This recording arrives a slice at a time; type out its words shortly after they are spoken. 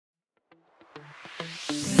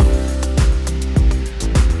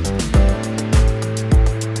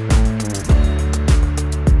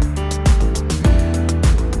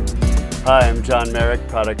Hi, I'm John Marek,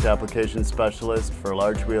 Product Application Specialist for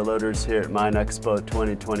Large Wheel Loaders here at MINExpo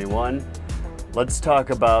 2021. Let's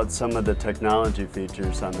talk about some of the technology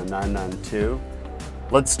features on the 992.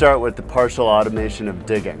 Let's start with the partial automation of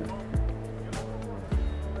digging.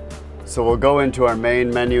 So we'll go into our main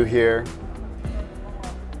menu here,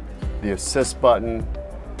 the assist button.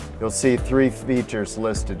 You'll see three features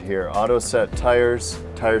listed here: AutoSet Tires,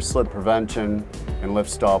 tire slip prevention, and lift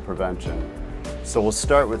stall prevention. So we'll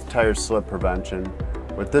start with tire slip prevention.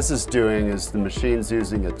 What this is doing is the machine's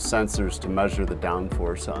using its sensors to measure the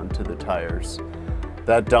downforce onto the tires.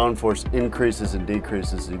 That downforce increases and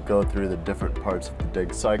decreases as you go through the different parts of the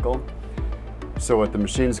dig cycle. So what the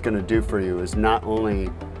machine's going to do for you is not only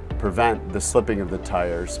prevent the slipping of the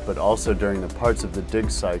tires, but also during the parts of the dig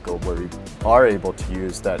cycle where you are able to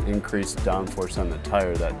use that increased downforce on the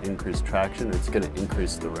tire, that increased traction, it's going to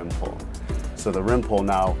increase the rim pull. So the rim pull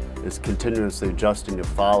now is continuously adjusting to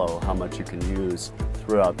follow how much you can use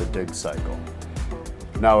throughout the dig cycle.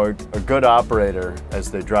 Now a good operator,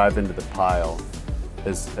 as they drive into the pile,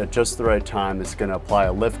 is at just the right time is going to apply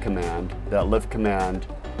a lift command. That lift command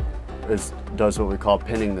does what we call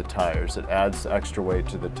pinning the tires. It adds extra weight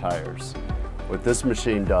to the tires. What this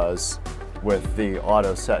machine does with the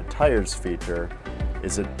AutoSet Tires feature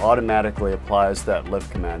is it automatically applies that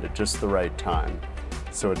lift command at just the right time.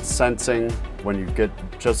 So it's sensing when you get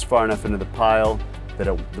just far enough into the pile that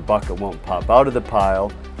the bucket won't pop out of the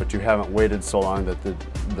pile, but you haven't waited so long that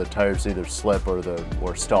the tires either slip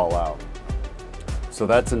or stall out. So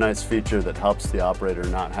that's a nice feature that helps the operator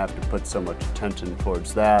not have to put so much attention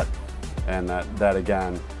towards that, and that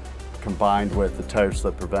again, combined with the tire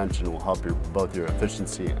slip prevention, will help both your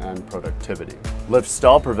efficiency and productivity. Lift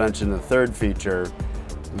stall prevention, the third feature,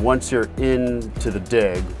 once you're into the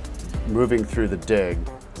dig, moving through the dig,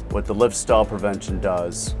 what the lift stall prevention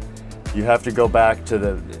does, you have to go back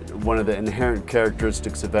to one of the inherent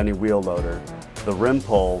characteristics of any wheel loader. The rim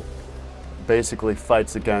pull basically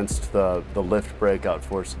fights against the lift breakout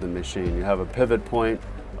force of the machine. You have a pivot point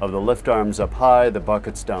of the lift arms up high, the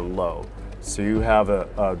bucket's down low. So you have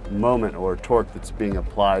a moment or a torque that's being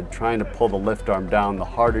applied trying to pull the lift arm down. The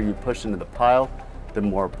harder you push into the pile, the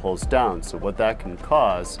more it pulls down. So what that can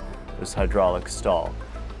cause is hydraulic stall.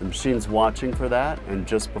 The machine's watching for that, and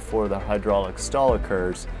just before the hydraulic stall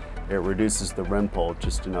occurs, it reduces the rim pull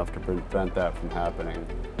just enough to prevent that from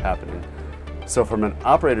happening. So from an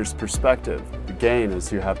operator's perspective, the gain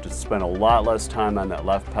is you have to spend a lot less time on that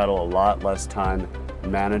left pedal, a lot less time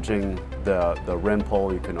managing the rim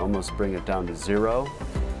pull. You can almost bring it down to zero,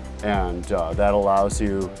 and that allows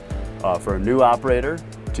you, for a new operator,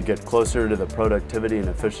 to get closer to the productivity and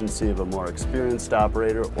efficiency of a more experienced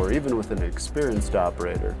operator, or even with an experienced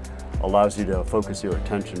operator, allows you to focus your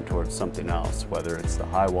attention towards something else, whether it's the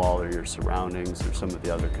high wall or your surroundings or some of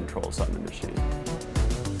the other controls on the machine.